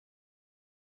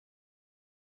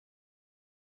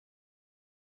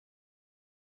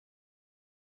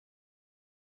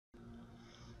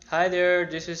Hi there,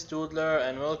 this is Toodler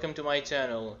and welcome to my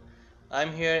channel.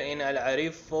 I'm here in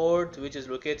Al-Arif Fort, which is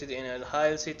located in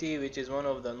Al-Hil city, which is one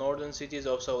of the northern cities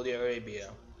of Saudi Arabia.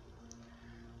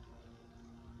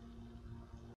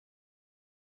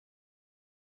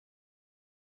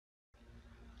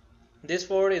 This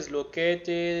fort is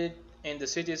located in the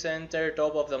city center,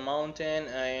 top of the mountain,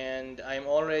 and I'm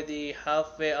already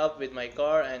halfway up with my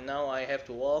car and now I have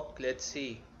to walk. Let's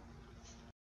see.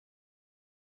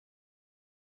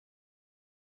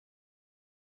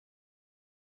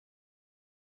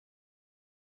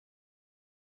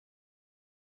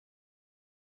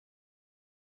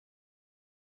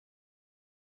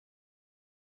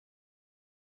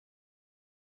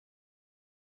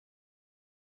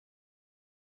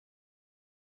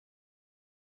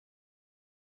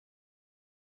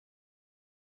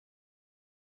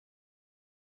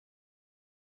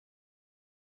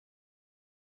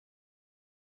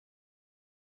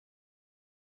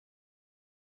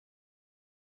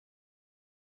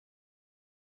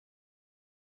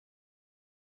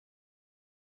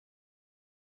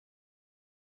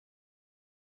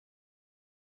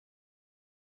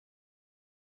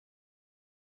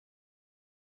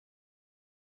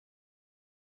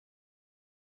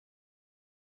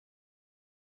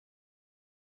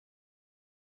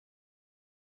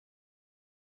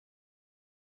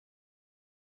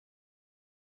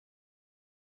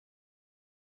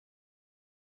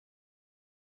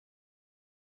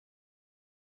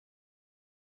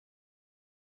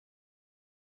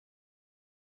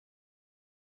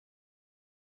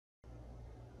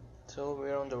 So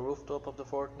we're on the rooftop of the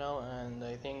fort now, and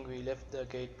I think we left the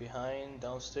gate behind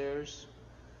downstairs.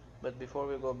 But before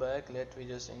we go back, let me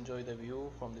just enjoy the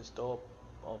view from this top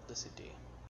of the city.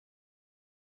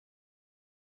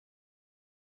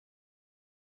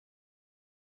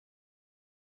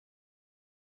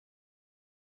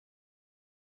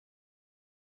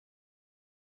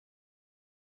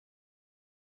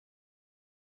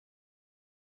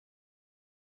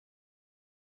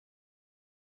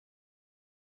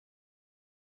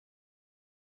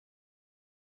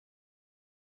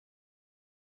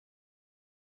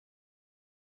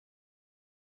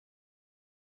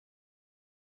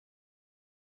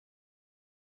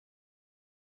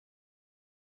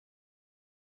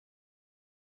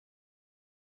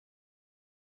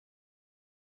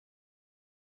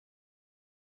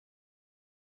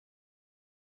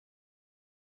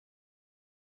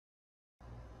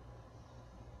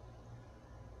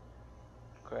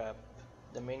 Crap,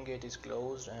 the main gate is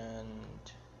closed and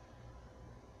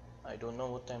I don't know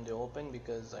what time they open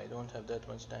because I don't have that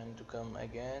much time to come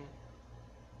again,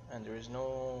 and there is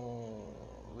no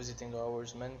visiting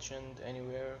hours mentioned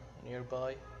anywhere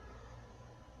nearby.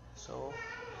 So,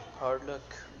 hard luck.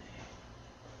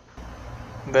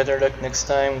 Better luck next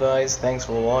time, guys. Thanks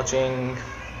for watching.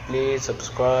 Please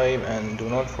subscribe and do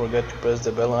not forget to press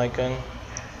the bell icon.